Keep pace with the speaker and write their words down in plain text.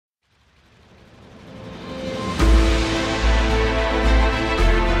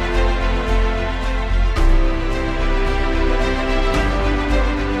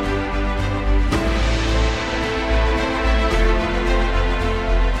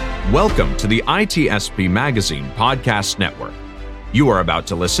Welcome to the ITSP Magazine Podcast Network. You are about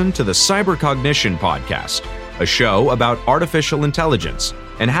to listen to the Cognition Podcast, a show about artificial intelligence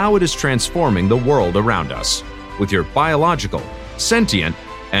and how it is transforming the world around us, with your biological, sentient,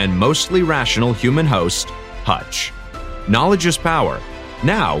 and mostly rational human host, Hutch. Knowledge is power,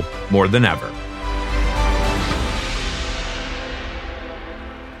 now more than ever.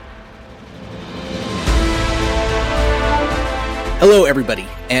 Hello, everybody,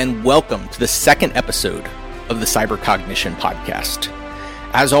 and welcome to the second episode of the Cognition Podcast.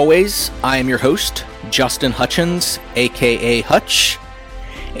 As always, I am your host, Justin Hutchins, aka Hutch,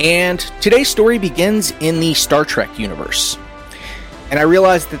 and today's story begins in the Star Trek universe. And I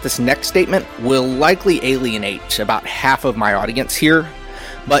realize that this next statement will likely alienate about half of my audience here,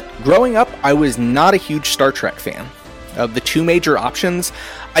 but growing up, I was not a huge Star Trek fan. Of the two major options,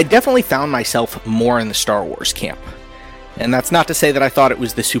 I definitely found myself more in the Star Wars camp. And that's not to say that I thought it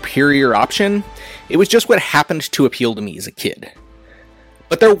was the superior option, it was just what happened to appeal to me as a kid.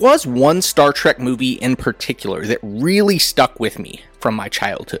 But there was one Star Trek movie in particular that really stuck with me from my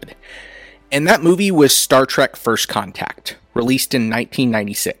childhood. And that movie was Star Trek First Contact, released in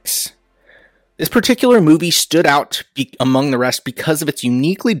 1996. This particular movie stood out among the rest because of its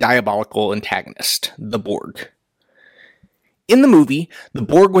uniquely diabolical antagonist, the Borg. In the movie, the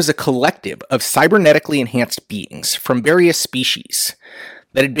Borg was a collective of cybernetically enhanced beings from various species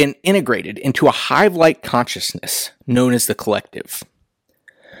that had been integrated into a hive-like consciousness known as the Collective.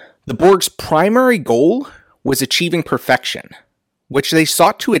 The Borg's primary goal was achieving perfection, which they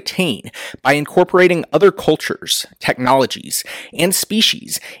sought to attain by incorporating other cultures, technologies, and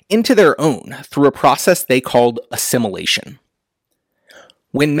species into their own through a process they called assimilation.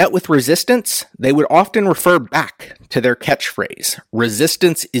 When met with resistance, they would often refer back to their catchphrase,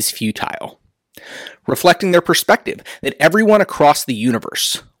 "Resistance is futile," reflecting their perspective that everyone across the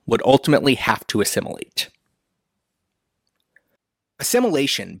universe would ultimately have to assimilate.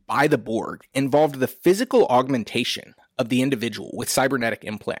 Assimilation by the Borg involved the physical augmentation of the individual with cybernetic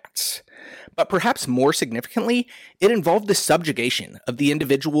implants. But perhaps more significantly, it involved the subjugation of the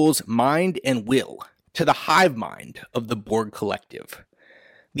individual's mind and will to the hive mind of the Borg Collective.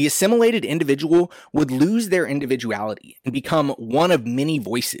 The assimilated individual would lose their individuality and become one of many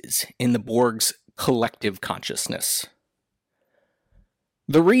voices in the Borg's collective consciousness.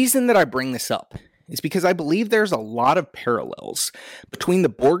 The reason that I bring this up is because I believe there's a lot of parallels between the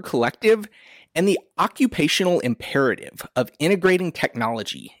Borg Collective and the occupational imperative of integrating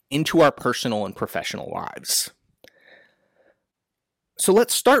technology into our personal and professional lives. So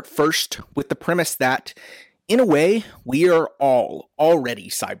let's start first with the premise that in a way, we are all already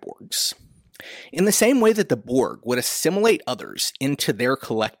cyborgs. In the same way that the Borg would assimilate others into their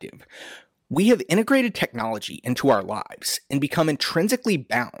collective, we have integrated technology into our lives and become intrinsically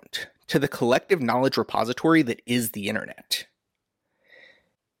bound to the collective knowledge repository that is the internet.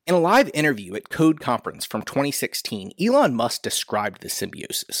 In a live interview at Code Conference from 2016, Elon Musk described this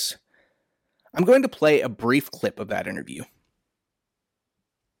symbiosis. I'm going to play a brief clip of that interview.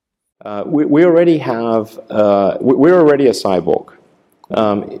 We already have, we're already a cyborg.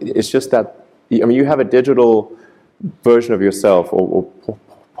 It's just that, you have a digital version of yourself or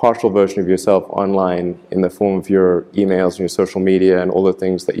partial version of yourself online in the form of your emails and your social media and all the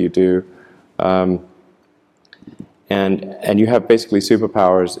things that you do. And you have basically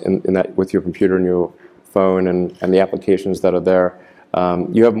superpowers in that with your computer and your phone and the applications that are there.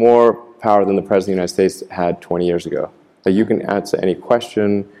 You have more power than the President of the United States had 20 years ago. So you can answer any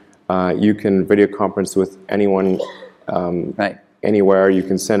question. You can video conference with anyone, anywhere. You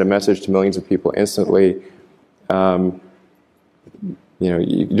can send a message to millions of people instantly. You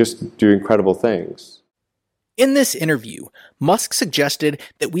just do incredible things. In this interview, Musk suggested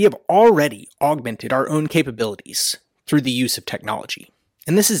that we have already augmented our own capabilities through the use of technology.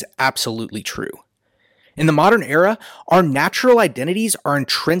 And this is absolutely true. In the modern era, our natural identities are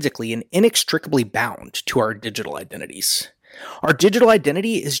intrinsically and inextricably bound to our digital identities. Our digital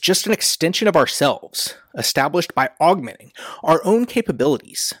identity is just an extension of ourselves, established by augmenting our own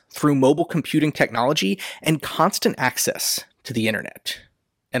capabilities through mobile computing technology and constant access to the internet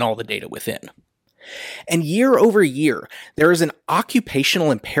and all the data within. And year over year, there is an occupational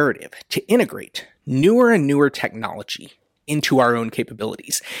imperative to integrate newer and newer technology into our own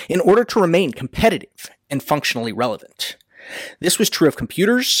capabilities in order to remain competitive and functionally relevant. This was true of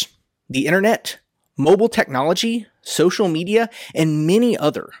computers, the internet, mobile technology, social media, and many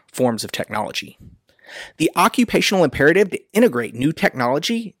other forms of technology. The occupational imperative to integrate new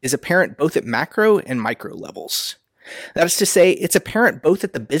technology is apparent both at macro and micro levels. That is to say, it's apparent both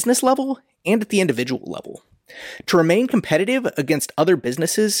at the business level and at the individual level. To remain competitive against other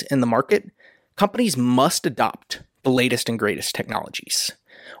businesses in the market, companies must adopt the latest and greatest technologies,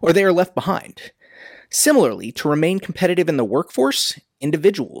 or they are left behind. Similarly, to remain competitive in the workforce,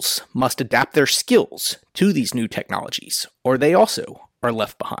 individuals must adapt their skills to these new technologies, or they also are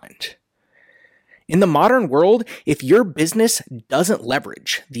left behind. In the modern world, if your business doesn't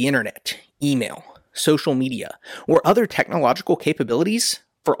leverage the internet, email, social media, or other technological capabilities,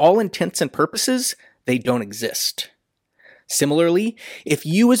 for all intents and purposes, they don't exist. Similarly, if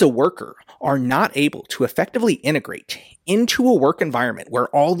you as a worker are not able to effectively integrate into a work environment where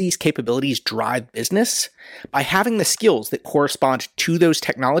all these capabilities drive business by having the skills that correspond to those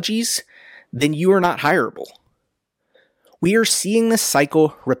technologies, then you are not hireable. We are seeing this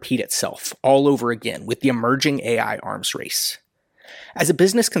cycle repeat itself all over again with the emerging AI arms race. As a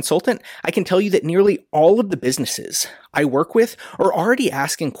business consultant, I can tell you that nearly all of the businesses I work with are already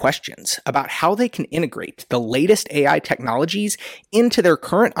asking questions about how they can integrate the latest AI technologies into their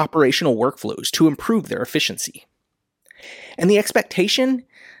current operational workflows to improve their efficiency. And the expectation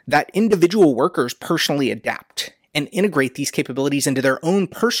that individual workers personally adapt and integrate these capabilities into their own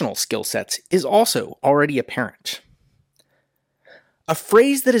personal skill sets is also already apparent. A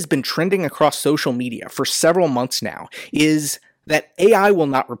phrase that has been trending across social media for several months now is that AI will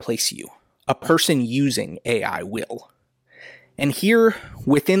not replace you. A person using AI will. And here,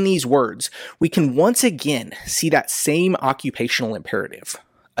 within these words, we can once again see that same occupational imperative.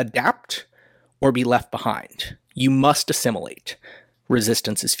 Adapt or be left behind. You must assimilate.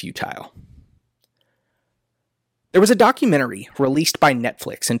 Resistance is futile. There was a documentary released by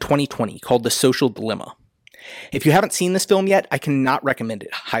Netflix in 2020 called The Social Dilemma. If you haven't seen this film yet, I cannot recommend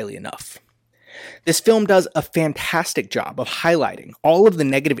it highly enough. This film does a fantastic job of highlighting all of the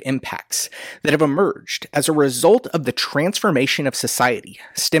negative impacts that have emerged as a result of the transformation of society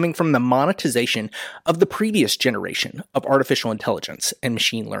stemming from the monetization of the previous generation of artificial intelligence and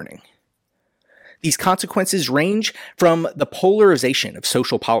machine learning. These consequences range from the polarization of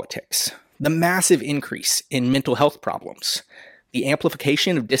social politics, the massive increase in mental health problems, the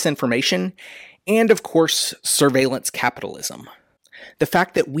amplification of disinformation, and of course, surveillance capitalism. The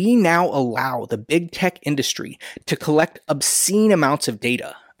fact that we now allow the big tech industry to collect obscene amounts of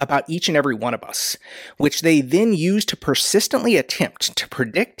data about each and every one of us, which they then use to persistently attempt to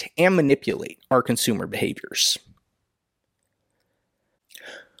predict and manipulate our consumer behaviors.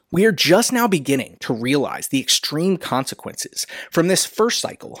 We are just now beginning to realize the extreme consequences from this first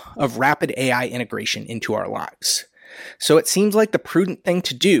cycle of rapid AI integration into our lives. So it seems like the prudent thing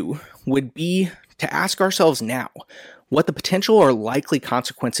to do would be to ask ourselves now what the potential or likely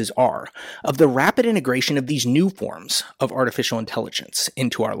consequences are of the rapid integration of these new forms of artificial intelligence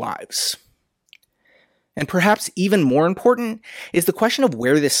into our lives. And perhaps even more important is the question of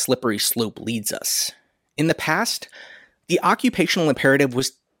where this slippery slope leads us. In the past, the occupational imperative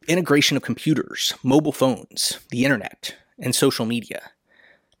was integration of computers, mobile phones, the internet, and social media.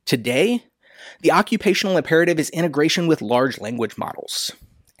 Today, the occupational imperative is integration with large language models.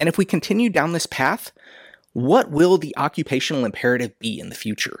 And if we continue down this path, what will the occupational imperative be in the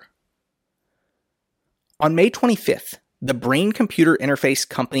future? On May 25th, the brain-computer interface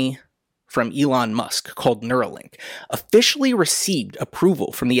company from Elon Musk called Neuralink officially received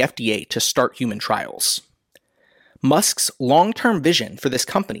approval from the FDA to start human trials. Musk's long-term vision for this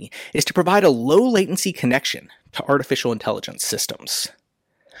company is to provide a low-latency connection to artificial intelligence systems.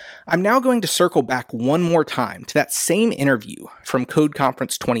 I'm now going to circle back one more time to that same interview from Code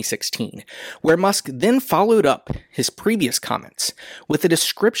Conference 2016, where Musk then followed up his previous comments with a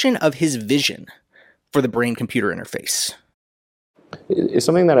description of his vision for the brain-computer interface. It's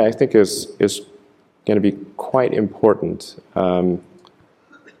something that I think is going to be quite important, and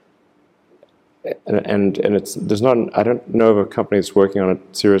there's not. I don't know of a company that's working on it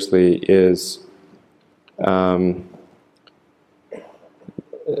seriously. Is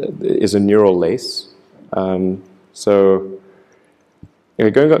a neural lace. So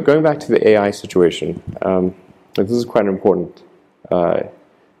going back to the AI situation, this is quite an important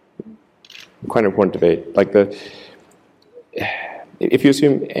debate. If you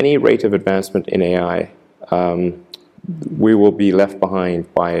assume any rate of advancement in AI, we will be left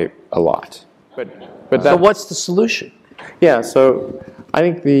behind by a lot. So what's the solution? Yeah. So I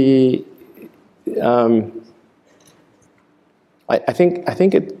think I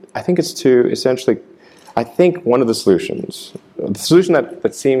think it's to essentially. I think one of the solutions, the solution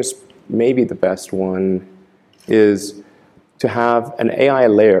that seems maybe the best one, is to have an AI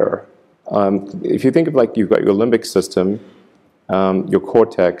layer. If you think of you've got your limbic system, your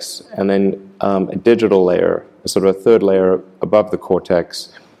cortex, and then a digital layer, sort of a third layer above the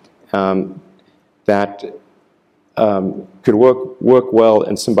cortex, that could work well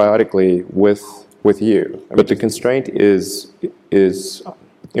and symbiotically with you. But the constraint is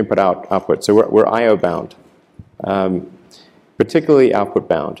input output. So we're I/O bound, particularly output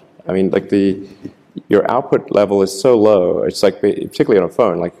bound. I mean, like your output level is so low. It's like, particularly on a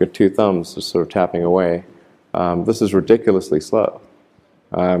phone, like your two thumbs are sort of tapping away. This is ridiculously slow.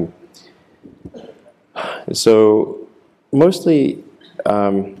 So mostly,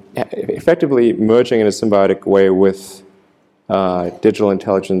 effectively merging in a symbiotic way with digital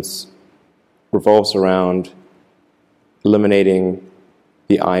intelligence revolves around eliminating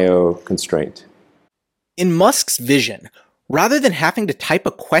the I/O constraint. In Musk's vision, rather than having to type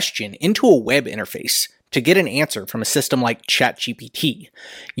a question into a web interface to get an answer from a system like ChatGPT,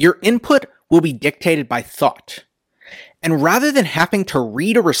 your input will be dictated by thought. And rather than having to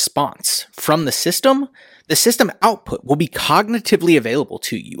read a response from the system output will be cognitively available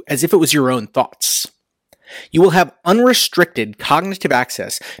to you as if it was your own thoughts. You will have unrestricted cognitive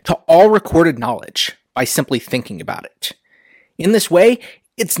access to all recorded knowledge by simply thinking about it. In this way,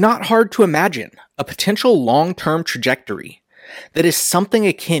 it's not hard to imagine a potential long-term trajectory that is something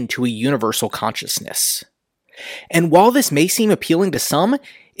akin to a universal consciousness. And while this may seem appealing to some,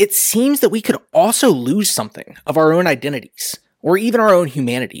 it seems that we could also lose something of our own identities, or even our own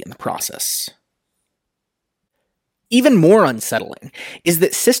humanity in the process. Even more unsettling is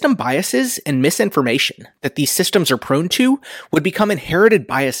that system biases and misinformation that these systems are prone to would become inherited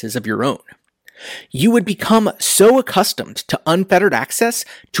biases of your own. You would become so accustomed to unfettered access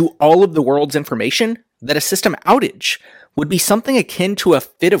to all of the world's information that a system outage would be something akin to a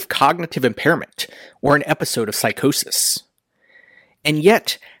fit of cognitive impairment or an episode of psychosis. And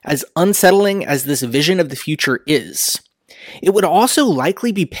yet, as unsettling as this vision of the future is, it would also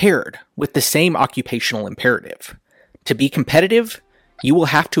likely be paired with the same occupational imperative. To be competitive, you will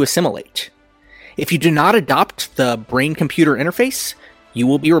have to assimilate. If you do not adopt the brain-computer interface, you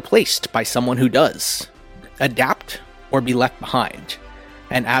will be replaced by someone who does. Adapt or be left behind.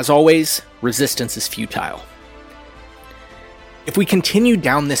 And as always, resistance is futile. If we continue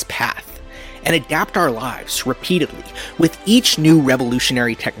down this path and adapt our lives repeatedly with each new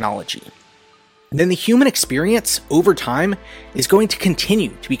revolutionary technology, then the human experience over time is going to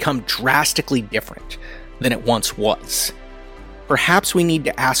continue to become drastically different than it once was. Perhaps we need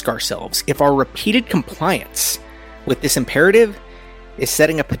to ask ourselves if our repeated compliance with this imperative is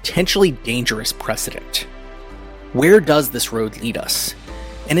setting a potentially dangerous precedent. Where does this road lead us?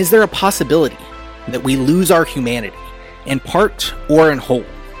 And is there a possibility that we lose our humanity, in part or in whole,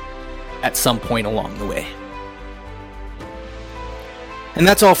 at some point along the way? And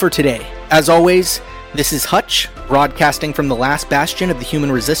that's all for today. As always, this is Hutch, broadcasting from the last bastion of the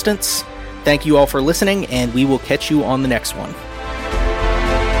human resistance. Thank you all for listening, and we will catch you on the next one.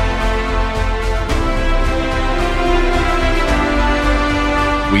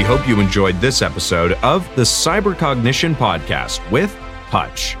 We hope you enjoyed this episode of the Cyber Cognition Podcast with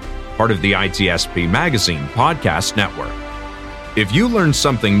Hutch, part of the ITSP Magazine Podcast Network. If you learned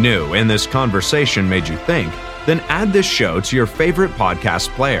something new and this conversation made you think, then add this show to your favorite podcast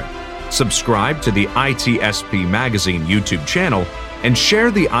player. Subscribe to the ITSP Magazine YouTube channel and share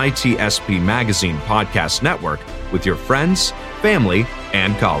the ITSP Magazine Podcast Network with your friends, family,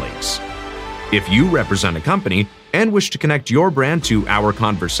 and colleagues. If you represent a company and wish to connect your brand to our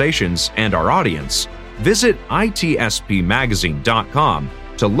conversations and our audience, visit itspmagazine.com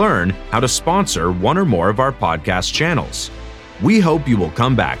to learn how to sponsor one or more of our podcast channels. We hope you will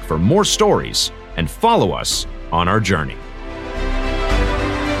come back for more stories and follow us on our journey.